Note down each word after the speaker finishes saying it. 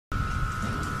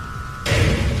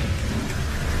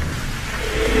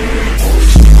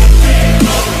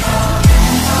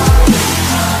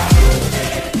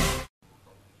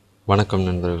வணக்கம்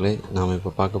நண்பர்களே, நாம்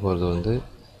இப்போ பார்க்க போகிறது வந்து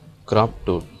கிராப்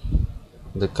டூல்.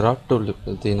 இந்த கிராப் டூல்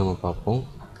பற்றி நம்ம பார்ப்போம்.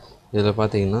 இதில்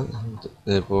பார்த்தீங்கன்னா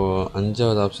இப்போது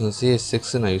 5வது ஆப்ஷன்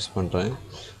CS6 நான் யூஸ் பண்ணுறேன்.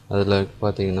 அதில்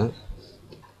பார்த்தீங்கன்னா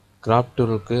கிராப்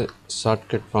டூலுக்கு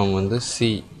ஷார்ட்கட் ஃபார்ம் வந்து சி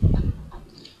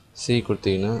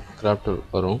கொடுத்தீங்கன்னா கிராப் டூல்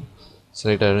வரும்,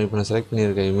 செலக்ட் ஆகிடும். இப்போ நான் செலக்ட்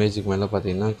பண்ணியிருக்க இமேஜுக்கு மேலே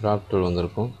பார்த்தீங்கன்னா கிராப் டூல்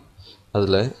வந்திருக்கும்.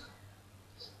 அதில்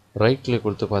ரைட் கிளிக்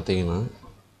கொடுத்து பார்த்தீங்கன்னா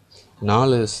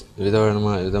 4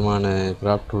 விதமான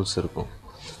கிராப் டூல்ஸ் இருக்கும்.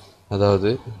 அதாவது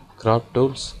கிராப்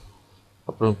டூல்ஸ்,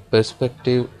 அப்புறம்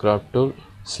perspective graph tool,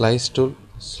 slice tool,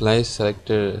 slice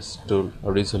selectors tool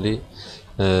அப்படின்னு சொல்லி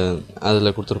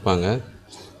அதில் கொடுத்துருப்பாங்க.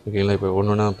 ஓகேங்களா, இப்போ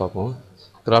ஒன்று ஒன்றா பார்ப்போம்.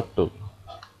 கிராப்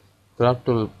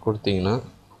டூல் கொடுத்தீங்கன்னா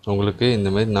உங்களுக்கு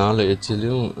இந்த மாதிரி 4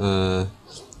 எட்ஜ்லேயும்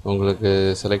உங்களுக்கு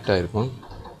செலக்ட் ஆகிருக்கும்.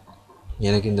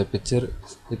 எனக்கு இந்த பிக்சர்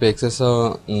இப்போ எக்ஸஸாக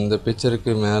இந்த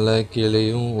பிக்சருக்கு மேலே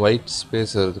கீழேயும் ஒயிட்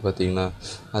ஸ்பேஸ் வருது பார்த்தீங்களா,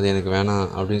 அது எனக்கு வேணாம்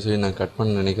அப்படின்னு சொல்லி நான் கட்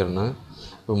பண்ண நினைக்கிறேன்னா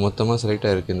இப்போ மொத்தமாக செலக்ட்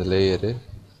ஆகிருக்கு இந்த லேயரு.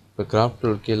 இப்போ கிராப்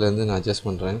டூல் கீழேருந்து நான் அட்ஜஸ்ட்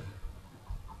பண்ணுறேன்.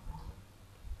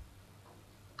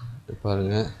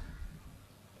 பாருங்கள்,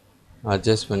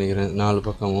 அட்ஜஸ்ட் பண்ணிக்கிறேன் 4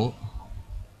 பக்கமும்.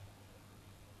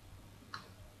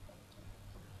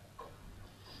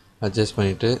 அட்ஜஸ்ட்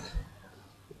பண்ணிவிட்டு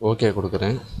ஓகே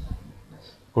கொடுக்குறேன்.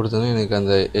 கொடுத்தோன்னா எனக்கு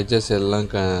அந்த எட்ஜஸ் எல்லாம்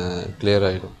கிளியர்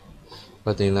ஆகிடும்.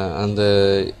 பார்த்தீங்களா, அந்த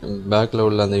பேக்கில்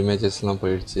உள்ள அந்த இமேஜஸ்லாம்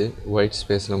போயிடுச்சு, ஒயிட்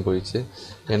ஸ்பேஸ்லாம் போயிடுச்சு.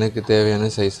 எனக்கு தேவையான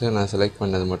சைஸில் நான் செலக்ட்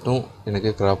பண்ணது மட்டும்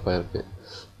எனக்கு கிராப் ஆகிருக்கு.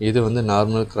 இது வந்து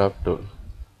நார்மல் கிராப் டூல்.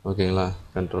 ஓகேங்களா,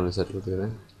 கண்ட்ரோல் செட்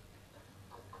கொடுத்துக்கிறேன்.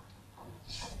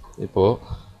 இப்போது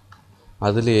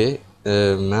அதுலேயே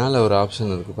மேலே ஒரு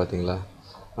ஆப்ஷன் இருக்குது பார்த்தீங்களா,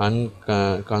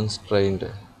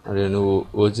 அன்கான்ஸ்ட்ரைன்டு அப்படின்னு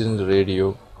ஒரிஜினல் ரேடியோ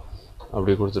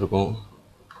அப்படி கொடுத்துருக்கோம்.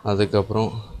 அதுக்கப்புறம்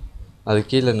அது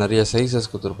கீழே நிறைய சைஸஸ்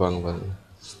கொடுத்துருப்பாங்க பாருங்கள்.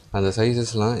 அந்த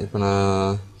சைஸஸ்லாம் இப்போ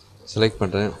நான் செலக்ட்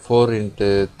பண்ணுறேன்.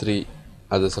 4x3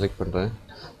 அதை செலக்ட் பண்ணுறேன்.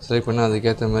 செலக்ட் பண்ணால்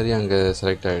அதுக்கேற்ற மாதிரி அங்கே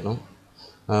செலக்ட் ஆகிடும்.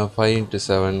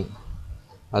 5x7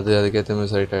 அதுக்கேற்ற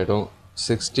மாதிரி செலக்ட் ஆகிடும்.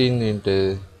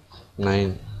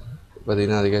 16x9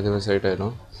 பார்த்திங்கன்னா அதுக்கேற்ற மாதிரி செலக்ட்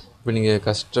ஆகிடும். இப்போ நீங்கள்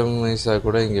கஸ்டமைஸாக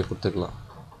கூட இங்கே கொடுத்துக்கலாம்.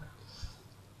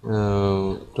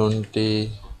 20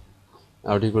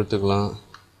 அப்படி கொடுத்துக்கலாம்.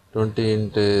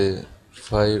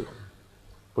 20x5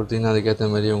 கொடுத்தீங்கன்னா அதுக்கேற்ற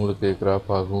மாதிரி உங்களுக்கு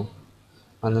கிராப் ஆகும்.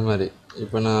 அந்த மாதிரி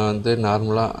இப்போ நான் வந்து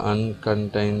நார்மலாக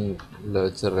அன்கன்டைனில்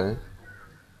வச்சிடுறேன்,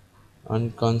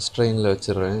 அன்கான்ஸ்ட்ரைனில்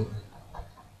வச்சிடுறேன்.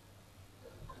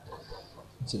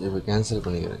 சரி, இப்போ கேன்சல்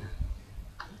பண்ணிக்கிறேன்.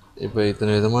 இப்போ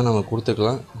இத்தனை விதமாக நம்ம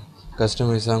கொடுத்துக்கலாம்,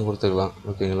 கஸ்டமைஸாகவும் கொடுத்துக்கலாம்.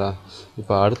 ஓகேங்களா,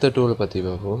 இப்போ அடுத்த டூலை பற்றி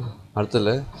பார்ப்போம்.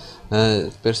 அடுத்ததில்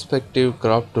பெர்ஸ்பெக்டிவ்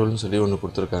கிராப் டூல்னு சொல்லி ஒன்று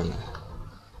கொடுத்துருக்காங்க.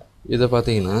 இதை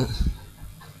பார்த்தீங்கன்னா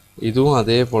இதுவும்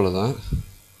அதே போல் தான்.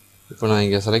 இப்போ நான்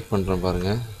இங்கே செலக்ட் பண்ணுறேன்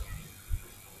பாருங்கள்.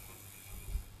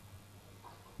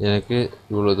 எனக்கு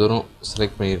இவ்வளோ தூரம்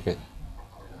செலக்ட் பண்ணியிருக்கேன்.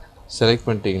 செலக்ட்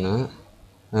பண்ணிட்டீங்கன்னா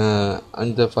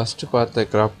அந்த ஃபஸ்ட்டு பார்த்த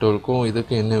கிராப் டூலுக்கும்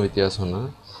இதுக்கும் என்ன வித்தியாசம்னா,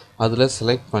 அதில்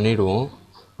செலக்ட் பண்ணிவிடுவோம்.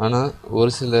 ஆனால்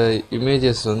ஒரு சில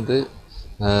இமேஜஸ் வந்து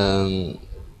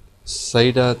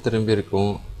சைடாக திரும்பி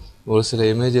இருக்கும், ஒரு சில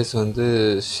இமேஜஸ் வந்து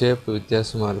ஷேப்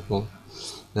வித்தியாசமாக இருக்கும்.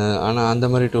 ஆனால் அந்த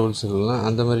மாதிரி டூல்ஸுக்கெல்லாம்,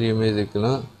 அந்த மாதிரி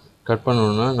இமேஜுக்கெல்லாம் கட்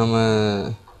பண்ணணுன்னா நம்ம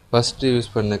ஃபஸ்ட்டு யூஸ்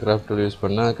பண்ண கிராஃப்ட் டூல் யூஸ்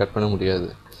பண்ணால் கட் பண்ண முடியாது.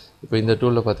 இப்போ இந்த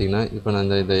டூலில் பார்த்தீங்கன்னா இப்போ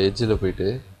நான் இந்த எட்ஜில் போயிட்டு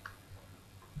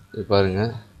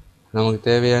பாருங்கள், நமக்கு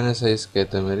தேவையான சைஸ்க்கு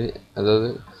ஏற்ற மாதிரி, அதாவது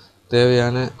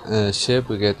தேவையான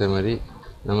ஷேப்புக்கு ஏற்ற மாதிரி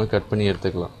நம்ம கட் பண்ணி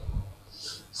எடுத்துக்கலாம்.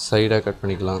 சைடாக கட்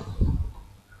பண்ணிக்கலாம்.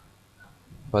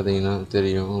 பார்த்தீங்கன்னா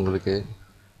தெரியும் உங்களுக்கு,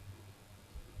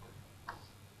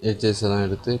 எட்ஜஸ் எல்லாம்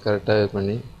எடுத்து கரெக்டாக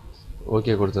பண்ணி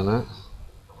ஓகே கொடுத்தோன்னா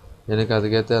எனக்கு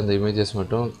அதுக்கேற்ற அந்த இமேஜஸ்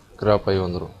மட்டும் கிராப் ஆகி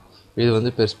வந்துடும். இது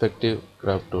வந்து பெர்ஸ்பெக்டிவ்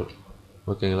கிராப் டூல்.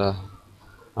 ஓகேங்களா,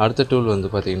 அடுத்த டூல் வந்து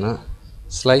பார்த்திங்கன்னா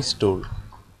ஸ்லைஸ்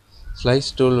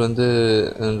டூல் வந்து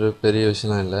பெரிய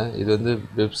விஷயம்லாம் இல்லை. இது வந்து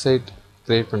வெப்சைட்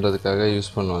க்ரியேட் பண்ணுறதுக்காக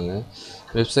யூஸ் பண்ணுவாங்க.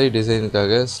 வெப்சைட்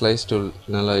டிசைனுக்காக ஸ்லைஸ் டூல்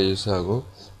நல்லா யூஸ் ஆகும்.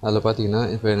 அதில் பார்த்திங்கன்னா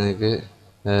இப்போ எனக்கு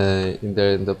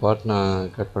இந்த பார்ட் நான்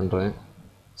கட் பண்ணுறேன்,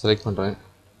 செலக்ட் பண்ணுறேன்.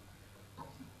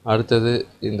 அடுத்தது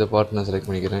இந்த பார்ட் நான் செலக்ட்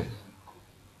பண்ணிக்கிறேன்.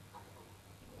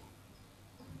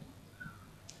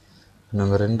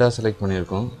 நம்ம 2ஆக செலக்ட்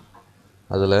பண்ணியிருக்கோம்.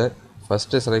 அதில்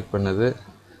ஃபஸ்ட்டு செலக்ட் பண்ணது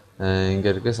இங்கே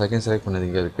இருக்குது, செகண்ட் செலக்ட் பண்ணது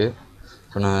இங்கே இருக்குது.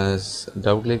 இப்போ நான்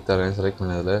டபுள் கிளிக் தரேன் செலக்ட்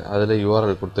அதில்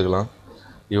URL கொடுத்துக்கலாம்.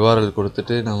 URL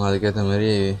கொடுத்துட்டு நம்ம அதுக்கேற்ற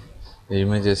மாதிரி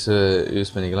இமேஜஸ்ஸு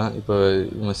யூஸ் பண்ணிக்கலாம். இப்போ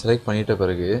நம்ம செலக்ட் பண்ணிட்ட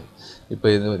பிறகு இப்போ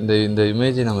இந்த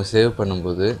இமேஜை நம்ம சேவ்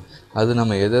பண்ணும்போது அது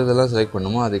நம்ம எதெல்லாம் செலக்ட்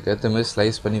பண்ணணுமோ அதுக்கேற்ற மாதிரி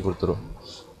ஸ்லைஸ் பண்ணி கொடுத்துரும்.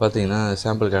 பார்த்தீங்கன்னா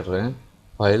சாம்பிள் காட்டுறேன்.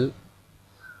 ஃபைல்,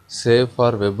 சேவ்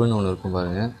ஃபார் வெப்னு ஒன்று இருக்கும்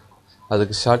பாருங்கள்.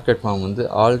 அதுக்கு ஷார்ட்கட் ஃபார்ம் வந்து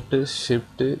Alt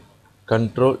Shift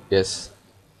control S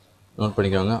note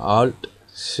பண்ணிக்கோங்க. ஆல்ட்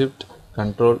ஷிஃப்ட்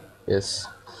கண்ட்ரோல் எஸ்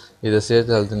இதை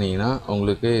சேர்த்து அழுத்துனீங்கன்னா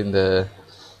உங்களுக்கு இந்த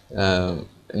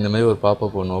மாதிரி ஒரு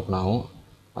பாப்பப் ஒன்று ஓப்பன் ஆகும்.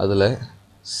 அதில்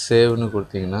சேவ்னு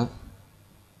கொடுத்தீங்கன்னா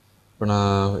இப்போ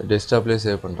நான் டெஸ்க்டாப்லேயே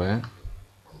சேவ் பண்ணுறேன்.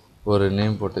 ஒரு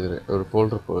நேம் போட்டுக்கிறேன், ஒரு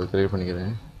ஃபோல்டர் க்ரியேட்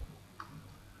பண்ணிக்கிறேன்.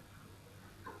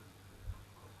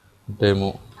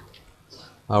 டெமோ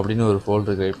அப்படின்னு ஒரு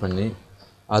ஃபோல்டர் க்ரியேட் பண்ணி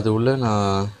அது உள்ளே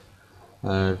நான்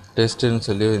டெஸ்ட்டுன்னு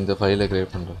சொல்லி இந்த ஃபைலை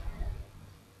க்ரியேட் பண்ணுறேன்.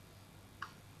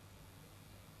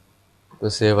 இப்போ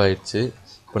சேவ் ஆகிடுச்சு.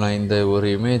 இப்போ நான் இந்த ஒரு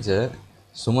இமேஜை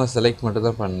சும்மா செலக்ட் மட்டும்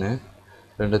தான் பண்ணேன்.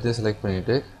 ரெண்டுத்தையும் செலக்ட்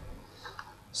பண்ணிவிட்டு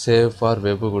சேவ் ஃபார்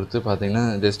வெப்பு கொடுத்து பார்த்தீங்கன்னா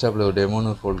டெஸ்க்டாப்பில் ஒரு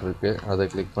டெமோன்னு ஒரு ஃபோல்டர் இருக்குது, அதை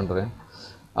கிளிக் பண்ணுறேன்.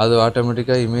 அது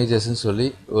ஆட்டோமேட்டிக்காக இமேஜஸ்ன்னு சொல்லி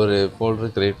ஒரு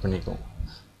ஃபோல்டர் க்ரியேட்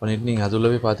பண்ணிவிட்டு நீங்கள் அது உள்ளே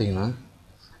போய் பார்த்தீங்கன்னா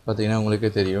உங்களுக்கே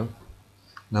தெரியும்.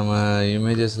 நம்ம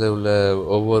இமேஜஸில் உள்ள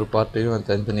ஒவ்வொரு பார்ட்டையும்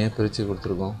தனித்தனியாக பிரித்து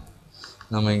கொடுத்துருக்கோம்.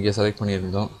 நம்ம இங்கே செலக்ட்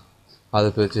பண்ணியிருந்தோம், அதை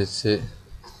பிரிச்சிருச்சு.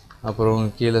 அப்புறம்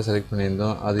கீழே செலக்ட்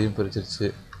பண்ணியிருந்தோம், அதையும் பிரிச்சிருச்சு.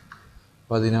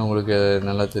 பார்த்தீங்கன்னா உங்களுக்கு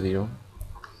நல்லா தெரியும்.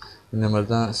 இந்த மாதிரி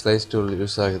தான் ஸ்லைஸ் டூல்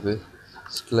யூஸ் ஆகுது.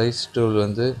 ஸ்லைஸ் டூல்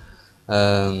வந்து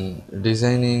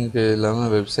டிசைனிங்க்கு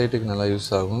இல்லாமல் வெப்சைட்டுக்கு நல்லா யூஸ்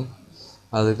ஆகும்.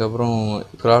 அதுக்கப்புறம்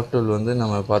கிராப் டூல் வந்து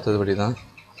நம்ம பார்த்ததுபடி தான்.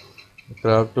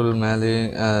 கிராப் டூல் மேலே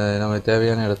நம்ம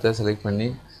தேவையான இடத்த செலக்ட் பண்ணி,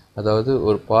 அதாவது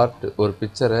ஒரு பார்ட் ஒரு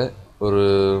பிக்சரை ஒரு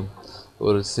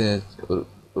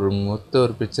ஒரு மொத்த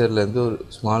ஒரு பிக்சர்லேருந்து ஒரு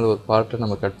ஸ்மால் ஒரு பார்ட்டை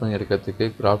நம்ம கட் பண்ணி எடுக்கிறதுக்கு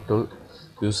கிராப் டூல்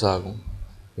யூஸ் ஆகும்.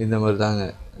 இந்த மாதிரி தாங்க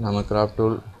நம்ம கிராப்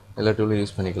டூல் எல்லா டூலும்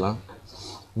யூஸ் பண்ணிக்கலாம்.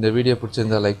 இந்த வீடியோ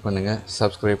பிடிச்சிருந்தால் லைக் பண்ணுங்கள்,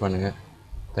 சப்ஸ்கிரைப் பண்ணுங்கள்.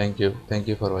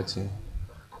 தேங்க்யூ ஃபார் வாட்சிங்.